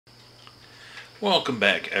Welcome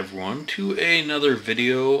back everyone to another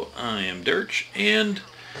video. I am Dirch, and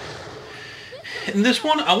in this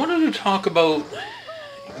one I wanted to talk about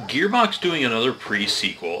Gearbox doing another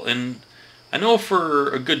pre-sequel. And I know for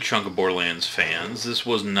a good chunk of Borderlands fans this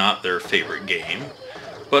was not their favorite game,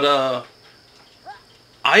 but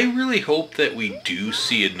I really hope that we do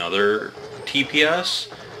see another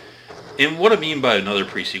TPS. And what I mean by another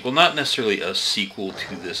pre-sequel, not necessarily a sequel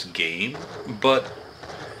to this game, but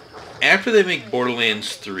after they make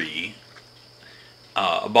Borderlands 3,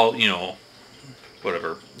 about,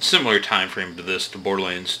 whatever, similar time frame to this, to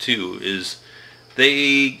Borderlands 2, is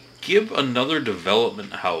they give another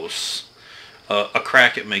development house a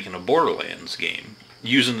crack at making a Borderlands game,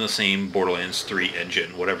 using the same Borderlands 3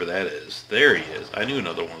 engine, whatever that is. There he is. I knew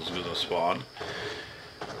another one was going to spawn.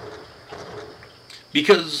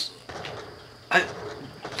 Because,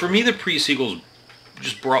 for me, the pre-sequels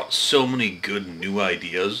just brought so many good new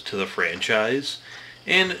ideas to the franchise.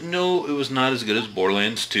 And no, it was not as good as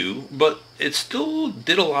Borderlands 2, but it still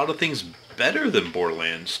did a lot of things better than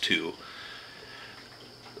Borderlands 2.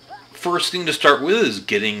 First thing to start with is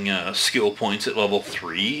getting skill points at level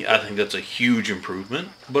 3. I think that's a huge improvement.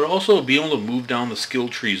 But also being able to move down the skill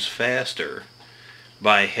trees faster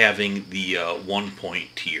by having the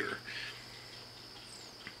 1-point tier.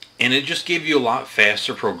 And it just gave you a lot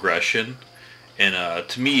faster progression. And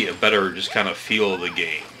to me, a better just kind of feel of the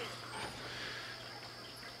game.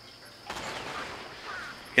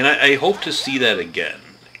 And I hope to see that again,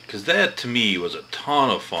 because that to me was a ton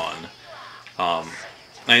of fun. I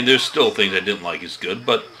mean, there's still things I didn't like as good,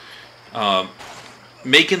 but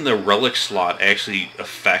making the relic slot actually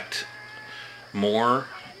affect more,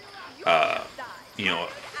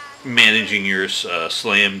 managing your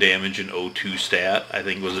slam damage and O2 stat, I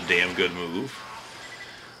think was a damn good move.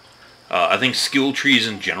 I think skill trees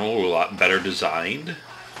in general were a lot better designed.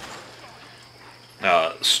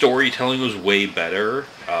 Storytelling was way better.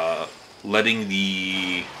 Letting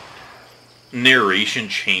the narration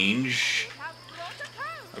change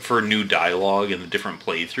for new dialogue in the different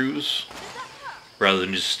playthroughs, rather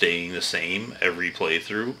than just staying the same every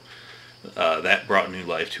playthrough. That brought new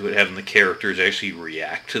life to it. Having the characters actually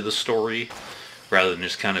react to the story, rather than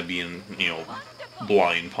just kind of being,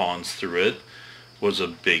 blind pawns through it, was a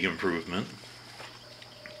big improvement.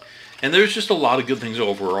 And there's just a lot of good things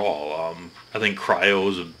overall. I think Cryo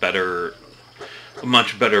is a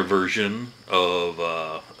much better version of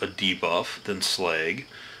a debuff than Slag.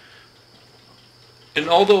 And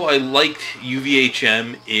although I liked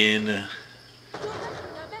UVHM in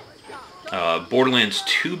Borderlands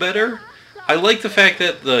 2 better, I like the fact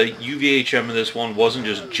that the UVHM in this one wasn't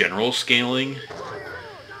just general scaling.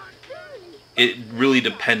 It really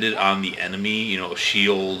depended on the enemy.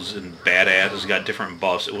 Shields and badasses got different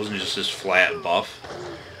buffs. It wasn't just this flat buff.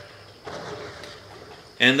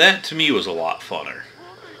 And that, to me, was a lot funner.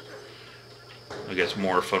 I guess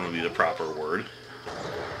more fun would be the proper word.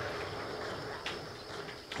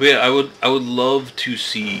 But yeah, I would love to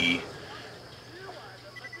see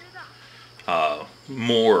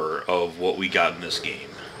more of what we got in this game.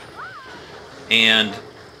 And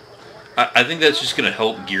I think that's just going to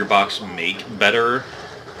help Gearbox make better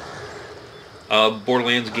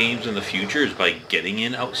Borderlands games in the future, is by getting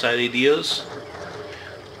in outside ideas.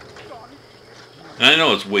 And I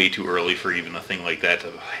know it's way too early for even a thing like that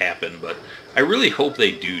to happen, but I really hope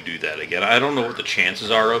they do that again. I don't know what the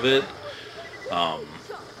chances are of it. A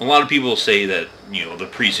lot of people say that, the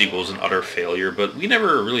pre-sequel is an utter failure, but we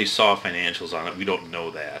never really saw financials on it. We don't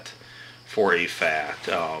know that for a fact.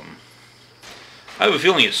 I have a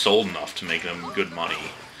feeling it sold enough to make them good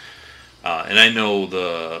money. And I know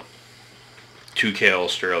the 2K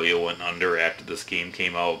Australia went under after this game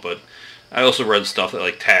came out, but I also read stuff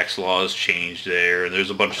that tax laws changed there, and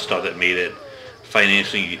there's a bunch of stuff that made it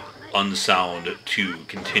financially unsound to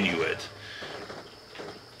continue it,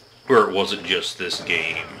 where it wasn't just this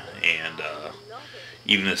game. And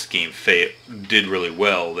even this game did really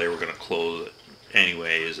well, they were going to close it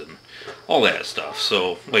anyways, and all that stuff.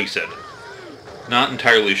 So, like I said, not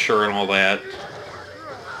entirely sure on all that.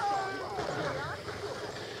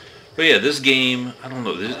 But yeah, this game, I don't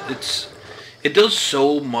know, it does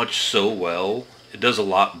so much so well. It does a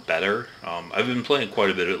lot better. I've been playing quite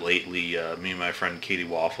a bit of it lately. Me and my friend Katie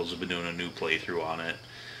Waffles have been doing a new playthrough on it.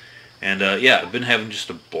 And yeah, I've been having just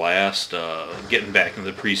a blast getting back into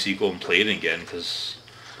the pre-sequel and playing it again, because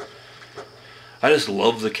I just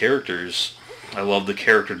love the characters. I love the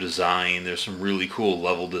character design. There's some really cool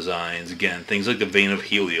level designs. Again, things like the Vein of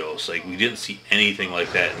Helios. We didn't see anything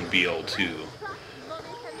like that in BL2.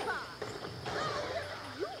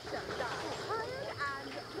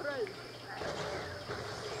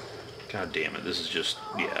 God damn it, this is just,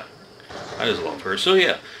 yeah. I just love her. So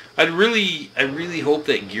yeah, I really hope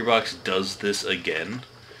that Gearbox does this again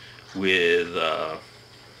with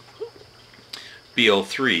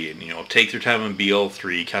BL3, and take their time on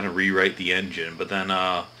BL3, kind of rewrite the engine, but then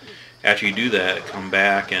after you do that, come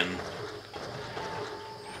back and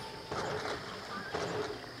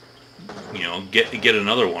get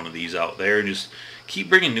another one of these out there and just keep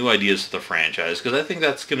bringing new ideas to the franchise, because I think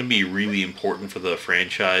that's going to be really important for the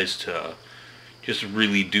franchise to just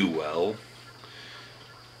really do well.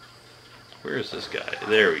 Where is this guy?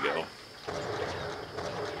 There we go.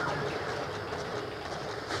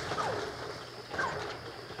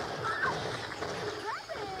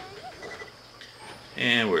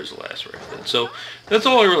 And where's the last record? So that's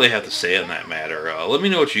all I really have to say on that matter. Let me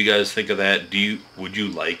know what you guys think of that. Would you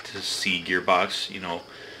like to see Gearbox,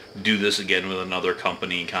 do this again with another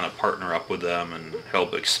company and kind of partner up with them and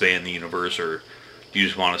help expand the universe, or do you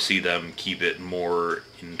just want to see them keep it more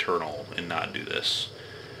internal and not do this?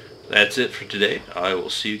 That's it for today. I will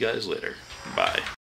see you guys later. Bye.